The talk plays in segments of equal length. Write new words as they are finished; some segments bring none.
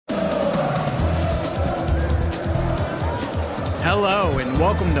Hello and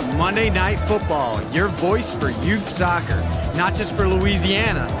welcome to Monday Night Football, your voice for youth soccer, not just for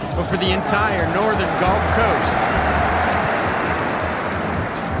Louisiana, but for the entire northern Gulf Coast.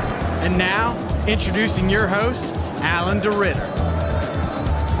 And now, introducing your host, Alan DeRitter.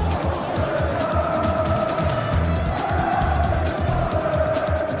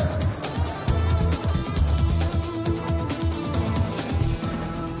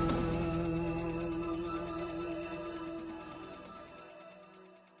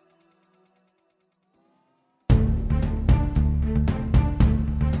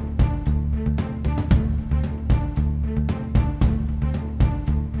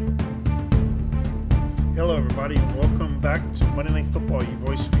 Hello everybody and welcome back to Monday Night Football, your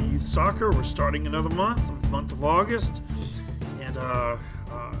voice for youth soccer. We're starting another month, the month of August,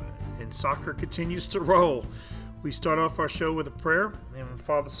 and soccer continues to roll. We start off our show with a prayer, and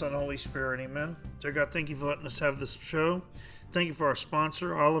Father, Son, Holy Spirit, amen. Dear God, thank you for letting us have this show. Thank you for our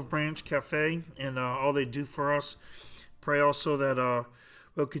sponsor, Olive Branch Cafe, and all they do for us. Pray also that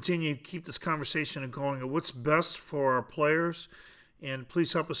we'll continue to keep this conversation going of what's best for our players. And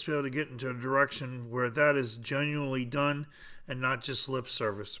please help us be able to get into a direction where that is genuinely done and not just lip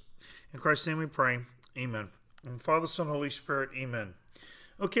service. In Christ's name we pray. Amen. And Father, Son, Holy Spirit. Amen.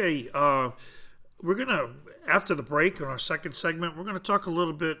 Okay, we're going to, after the break on our second segment, we're going to talk a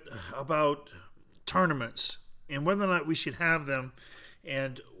little bit about tournaments and whether or not we should have them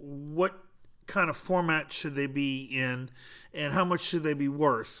and what kind of format should they be in and how much should they be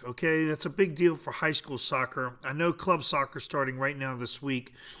worth. Okay, that's a big deal for high school soccer. I know club soccer starting right now this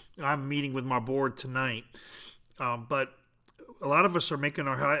week. I'm meeting with my board tonight, but a lot of us are making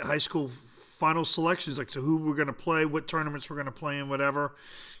our high school final selections, like to who we're going to play, what tournaments we're going to play in, whatever.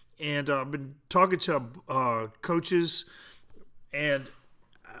 And I've been talking to coaches, and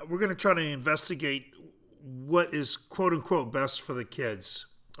we're going to try to investigate what is quote unquote best for the kids.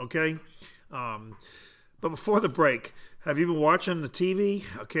 Okay. But before the break, have you been watching the TV?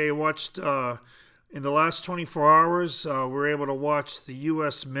 Okay, I watched in the last 24 hours, we were able to watch the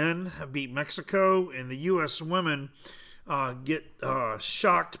U.S. men beat Mexico and the U.S. women get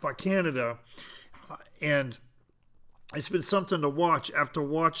shocked by Canada. And it's been something to watch after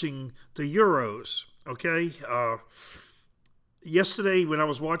watching the Euros, okay? Yesterday, when I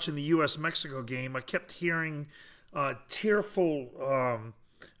was watching the U.S.-Mexico game, I kept hearing tearful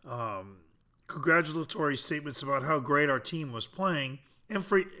congratulatory statements about how great our team was playing,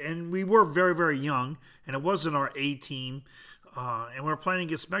 and we were very, very young, and it wasn't our A team, and we were playing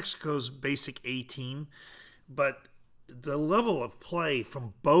against Mexico's basic A team, but the level of play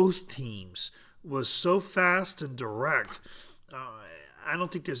from both teams was so fast and direct. I don't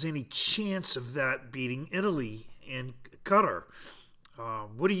think there's any chance of that beating Italy in Qatar.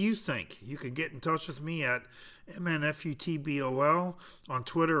 What do you think? You can get in touch with me at MNFUTBOL on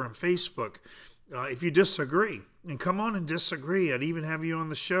Twitter and Facebook if you disagree. And come on and disagree. I'd even have you on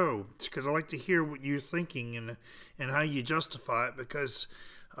the show because I like to hear what you're thinking and how you justify it, because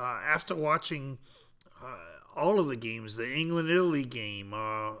after watching all of the games, the England-Italy game,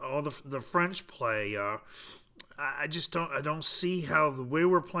 all the French play, I don't see how the way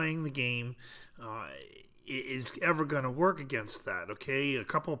we're playing the game is ever going to work against that. Okay, a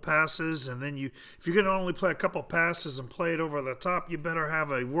couple passes, and then if you're going to only play a couple passes and play it over the top, you better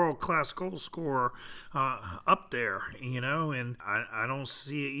have a world-class goal scorer up there, and I don't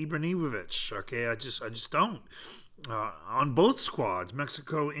see Ibrahimovic. Okay, I just don't on both squads,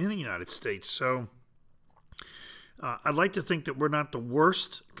 Mexico and the United States. So I'd like to think that we're not the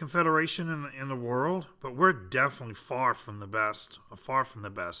worst confederation in the world, but we're definitely far from the best.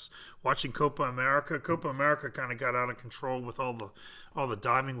 Watching Copa America kind of got out of control with all the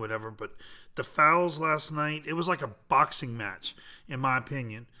diving, whatever. But the fouls last night, it was like a boxing match, in my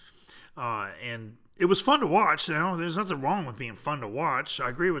opinion. And it was fun to watch. There's nothing wrong with being fun to watch. I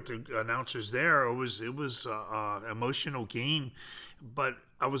agree with the announcers there. It was an emotional game, but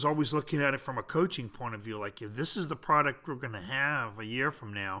I was always looking at it from a coaching point of view. Like, if this is the product we're going to have a year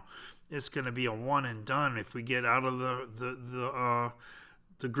from now, it's going to be a one and done if we get out of the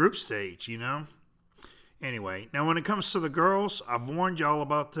group stage, Anyway, now when it comes to the girls, I've warned y'all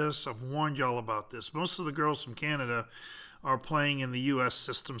about this. Most of the girls from Canada are playing in the U.S.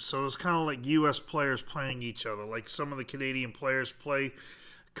 system, so it's kind of like U.S. players playing each other. Like some of the Canadian players play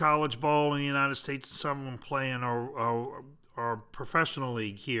college ball in the United States, and some of them play in our professional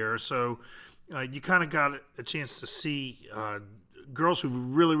league here. So you kind of got a chance to see girls who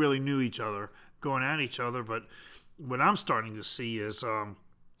really, really knew each other going at each other. But what I'm starting to see is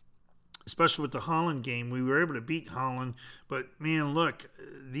especially with the Holland game. We were able to beat Holland, but man, look,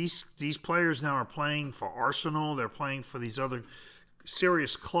 these players now are playing for Arsenal. They're playing for these other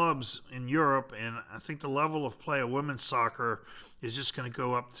serious clubs in Europe, and I think the level of play of women's soccer is just going to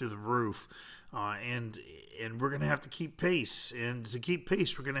go up through the roof. And we're going to have to keep pace. And to keep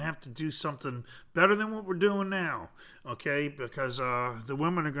pace, we're going to have to do something better than what we're doing now, okay? Because the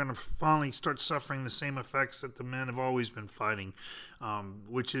women are going to finally start suffering the same effects that the men have always been fighting,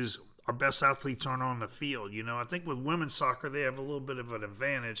 which is our best athletes aren't on the field. You know, I think with women's soccer, they have a little bit of an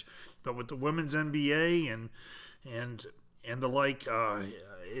advantage. But with the women's NBA and the like,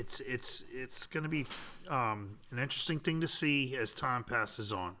 it's going to be an interesting thing to see as time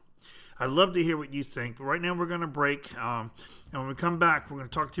passes on. I'd love to hear what you think, but right now we're going to break. And when we come back, we're going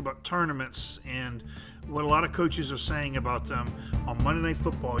to talk to you about tournaments and what a lot of coaches are saying about them on Monday Night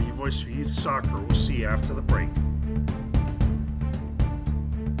Football, your voice for youth soccer. We'll see you after the break.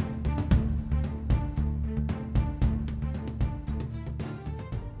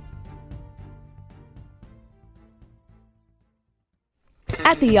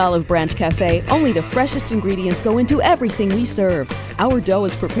 At the Olive Branch Cafe, only the freshest ingredients go into everything we serve. Our dough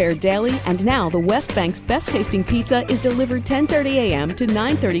is prepared daily, and now the West Bank's best-tasting pizza is delivered 10:30 a.m. to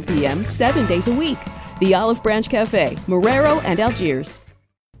 9:30 p.m. 7 days a week. The Olive Branch Cafe, Marrero and Algiers.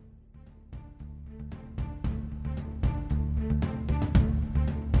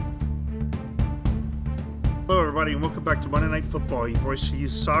 Hello, everybody, and welcome back to Monday Night Football, your voice for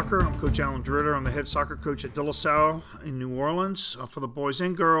youth soccer. I'm Coach Alan Dritter. I'm the head soccer coach at De La Salle in New Orleans for the boys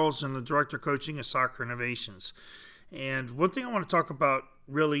and girls, and the director of coaching at Soccer Innovations. And one thing I want to talk about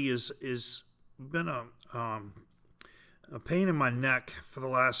really is been a pain in my neck for the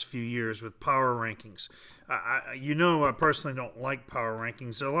last few years with power rankings. I personally don't like power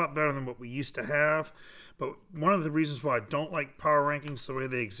rankings. They're a lot better than what we used to have. But one of the reasons why I don't like power rankings the way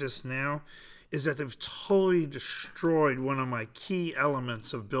they exist now is that they've totally destroyed one of my key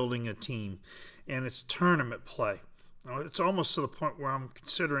elements of building a team, and it's tournament play. It's almost to the point where I'm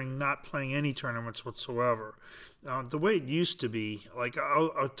considering not playing any tournaments whatsoever. The way it used to be, like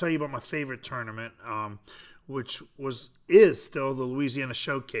I'll tell you about my favorite tournament, which is still the Louisiana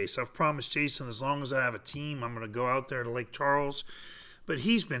Showcase. I've promised Jason as long as I have a team, I'm going to go out there to Lake Charles. But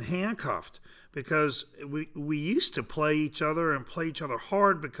he's been handcuffed because we used to play each other and play each other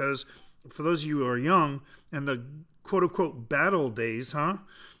hard because, for those of you who are young, in the quote-unquote battle days,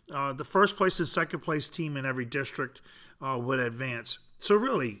 the first place and second place team in every district would advance. So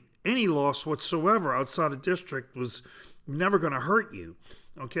really, any loss whatsoever outside of district was never going to hurt you,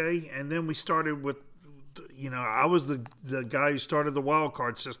 okay? And then we started with, I was the guy who started the wild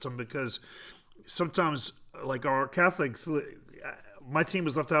card system because sometimes, like our Catholic, my team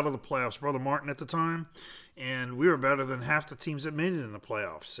was left out of the playoffs, Brother Martin at the time, and we were better than half the teams that made it in the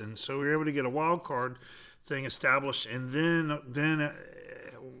playoffs. And so we were able to get a wild card thing established. And then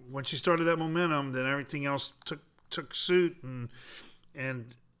when she started that momentum, then everything else took suit.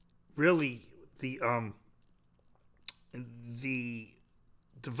 And really the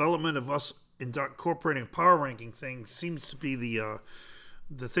development of us incorporating a power ranking thing seems to be the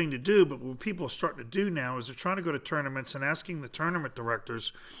thing to do. But what people are starting to do now is they're trying to go to tournaments and asking the tournament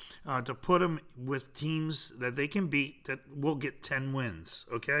directors to put them with teams that they can beat that will get 10 wins,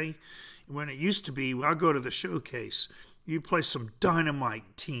 okay? When it used to be, I'll go to the showcase, you play some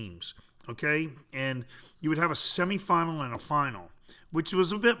dynamite teams, okay? And you would have a semifinal and a final, which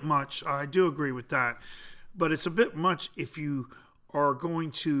was a bit much. I do agree with that. But it's a bit much if you are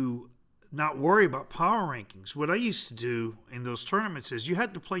going to not worry about power rankings. What I used to do in those tournaments is you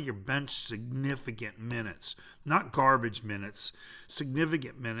had to play your bench significant minutes, not garbage minutes,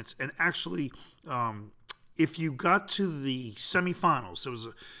 significant minutes. And actually, if you got to the semifinals, there was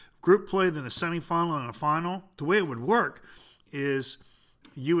a group play, then a semifinal and a final. The way it would work is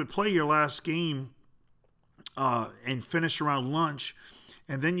you would play your last game and finish around lunch,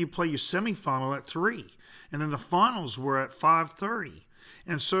 and then you play your semifinal at 3, and then the finals were at 5:30.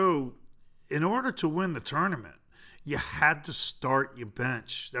 And so in order to win the tournament, you had to start your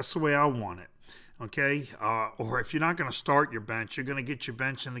bench. That's the way I want it, okay? Or if you're not going to start your bench, you're going to get your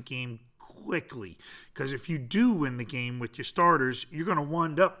bench in the game quickly. Because if you do win the game with your starters, you're going to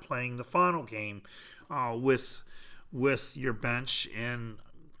wind up playing the final game with your bench. And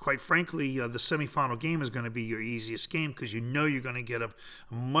quite frankly, the semifinal game is going to be your easiest game because you know you're going to get a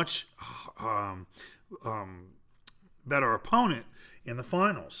much better opponent in the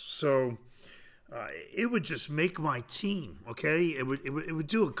finals. So it would just make my team, okay? It would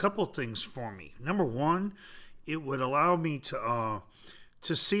do a couple things for me. Number one, it would allow me to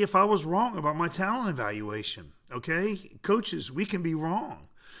see if I was wrong about my talent evaluation, okay? Coaches, we can be wrong.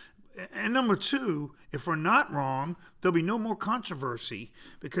 And number two, if we're not wrong, there'll be no more controversy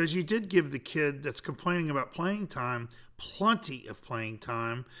because you did give the kid that's complaining about playing time plenty of playing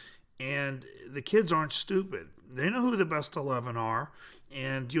time, and the kids aren't stupid. They know who the best 11 are,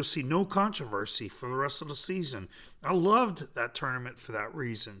 and you'll see no controversy for the rest of the season. I loved that tournament for that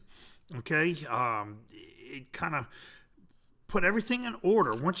reason. Okay? It kind of put everything in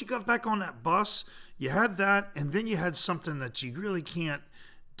order. Once you got back on that bus, you had that, and then you had something that you really can't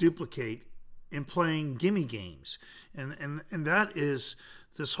duplicate in playing gimme games. And that is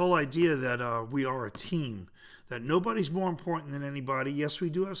this whole idea that we are a team, that nobody's more important than anybody. Yes, we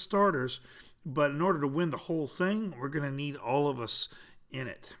do have starters, but in order to win the whole thing, we're going to need all of us in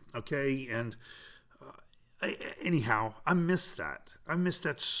it, okay? And anyhow, I miss that. I miss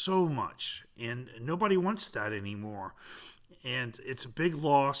that so much, and nobody wants that anymore. And it's a big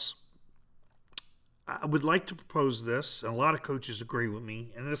loss. I would like to propose this, and a lot of coaches agree with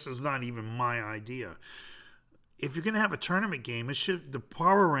me, and this is not even my idea. If you're going to have a tournament game, the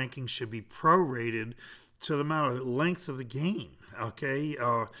power ranking should be prorated to the amount of length of the game, okay?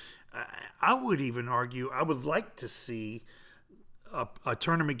 I would even argue I would like to see a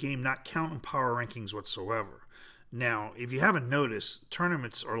tournament game not counting power rankings whatsoever. Now, if you haven't noticed,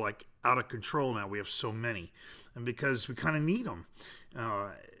 tournaments are like out of control now. We have so many, and because we kind of need them.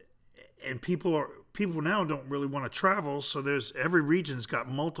 And people now don't really want to travel, so every region's got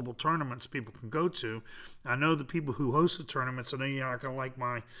multiple tournaments people can go to. I know the people who host the tournaments, I know you're not going to like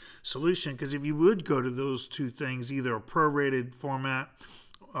my solution, because if you would go to those two things, either a prorated format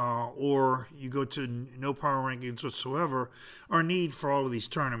or you go to no power rankings whatsoever, our need for all of these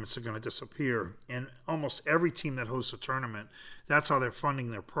tournaments are going to disappear. And almost every team that hosts a tournament, that's how they're funding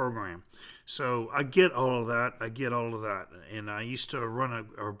their program. So I get all of that. And I used to run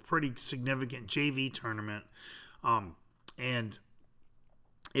a pretty significant JV tournament, and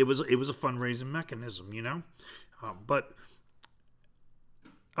it was a fundraising mechanism, but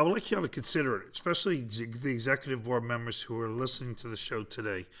I would like y'all to consider it, especially the executive board members who are listening to the show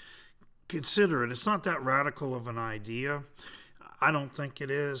today. Consider it. It's not that radical of an idea. I don't think it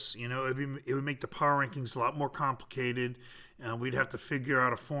is. It would make the power rankings a lot more complicated. We'd have to figure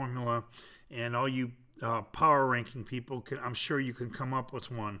out a formula, and all you power ranking people, I'm sure you can come up with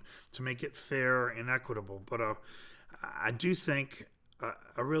one to make it fair and equitable. But I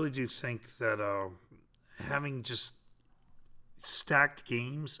really do think that having just stacked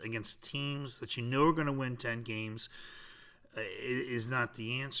games against teams that you know are going to win 10 games is not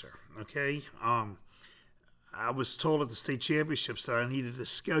the answer, okay? I was told at the state championships that I needed to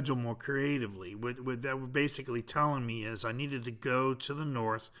schedule more creatively. What that were basically telling me is I needed to go to the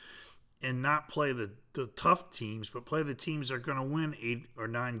north and not play the tough teams, but play the teams that are going to win 8 or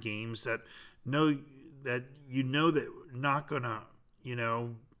 9 games that that not going to,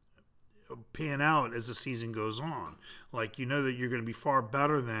 pan out as the season goes on. Like, that you're going to be far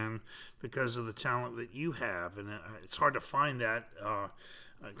better than because of the talent that you have. And it's hard to find that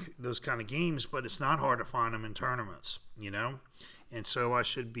those kind of games, but it's not hard to find them in tournaments, And so I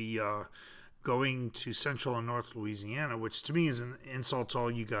should be going to Central and North Louisiana, which to me is an insult to all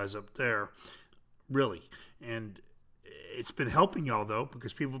you guys up there, really. And it's been helping y'all, though,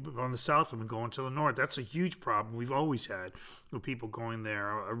 because people on the south have been going to the north. That's a huge problem we've always had with people going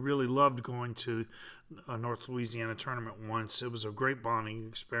there. I really loved going to a North Louisiana tournament once. It was a great bonding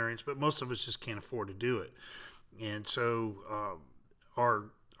experience, but most of us just can't afford to do it. And so our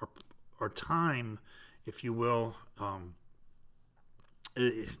time, if you will,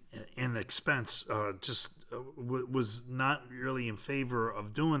 and the expense was not really in favor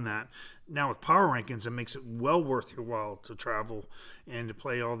of doing that. Now with power rankings, it makes it well worth your while to travel and to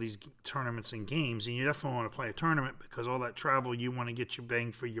play all these tournaments and games. And you definitely want to play a tournament because all that travel, you want to get your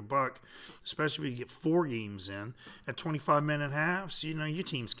bang for your buck, especially if you get 4 games in at 25-minute halves. Your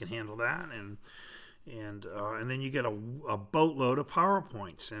teams can handle that, and then you get a boatload of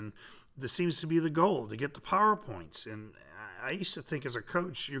PowerPoints, and this seems to be the goal, to get the PowerPoints. And I used to think as a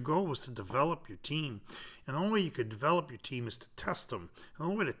coach, your goal was to develop your team. And the only way you could develop your team is to test them. The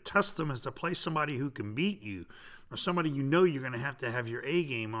only way to test them is to play somebody who can beat you, or somebody you're going to have your A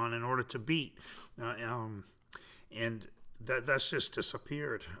game on in order to beat. And that's just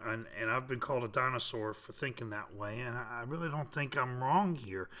disappeared. And I've been called a dinosaur for thinking that way. And I really don't think I'm wrong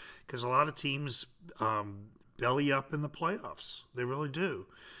here, because a lot of teams belly up in the playoffs. They really do,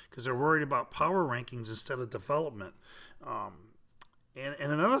 because they're worried about power rankings instead of development. And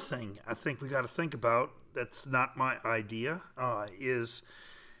another thing I think we got to think about that's not my idea is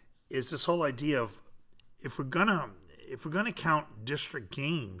this whole idea of if we're gonna count district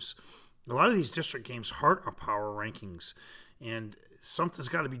games, a lot of these district games hurt our power rankings, and something's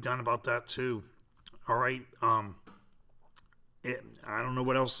got to be done about that too. All right. I don't know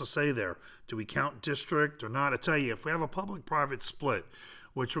what else to say there. Do we count district or not? I tell you, if we have a public-private split,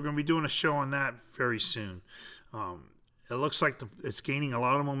 which we're going to be doing a show on that very soon, it looks like it's gaining a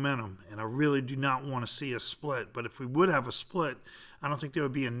lot of momentum, and I really do not want to see a split. But if we would have a split, I don't think there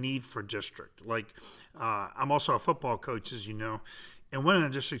would be a need for district. Like, I'm also a football coach, as you know, and winning a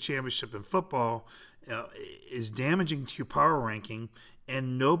district championship in football is damaging to your power ranking,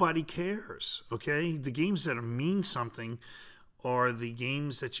 and nobody cares, okay? The games that mean something are the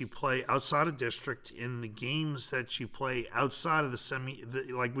games that you play outside of district, in the games that you play outside of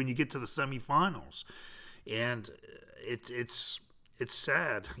like when you get to the semifinals. And it's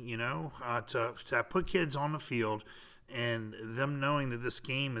sad, you know, to put kids on the field and them knowing that this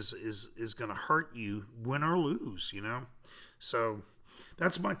game is going to hurt you, win or lose, you know. So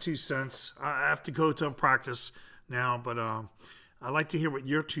that's my 2 cents. I have to go to practice now, but I'd like to hear what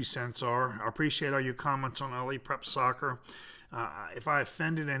your 2 cents are. I appreciate all your comments on LA Prep Soccer. If I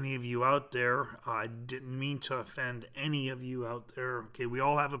offended any of you out there, I didn't mean to offend any of you out there. Okay, we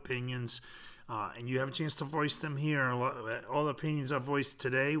all have opinions, and you have a chance to voice them here. All the opinions I voiced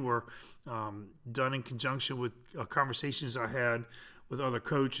today were done in conjunction with conversations I had with other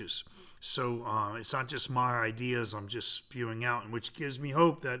coaches. So it's not just my ideas I'm just spewing out, and which gives me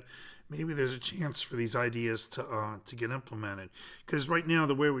hope that maybe there's a chance for these ideas to get implemented. Because right now,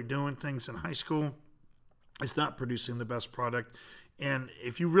 the way we're doing things in high school, it's not producing the best product. And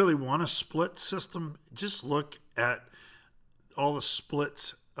if you really want a split system, just look at all the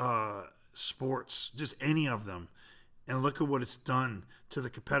split sports, just any of them, and look at what it's done to the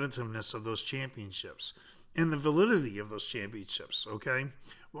competitiveness of those championships and the validity of those championships, okay?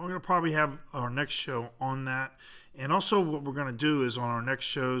 Well, we're going to probably have our next show on that. And also what we're going to do is on our next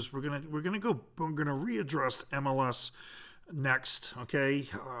shows, we're going to readdress MLS next, okay?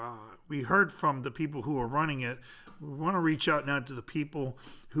 We heard from the people who are running it. We want to reach out now to the people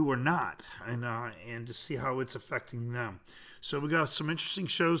who are not, and to see how it's affecting them. So we got some interesting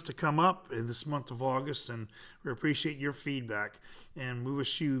shows to come up in this month of August, and we appreciate your feedback. And we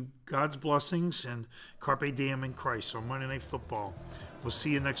wish you God's blessings and Carpe Diem in Christ on Monday Night Football. We'll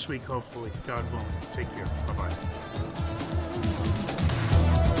see you next week, hopefully. God willing. Take care. Bye-bye.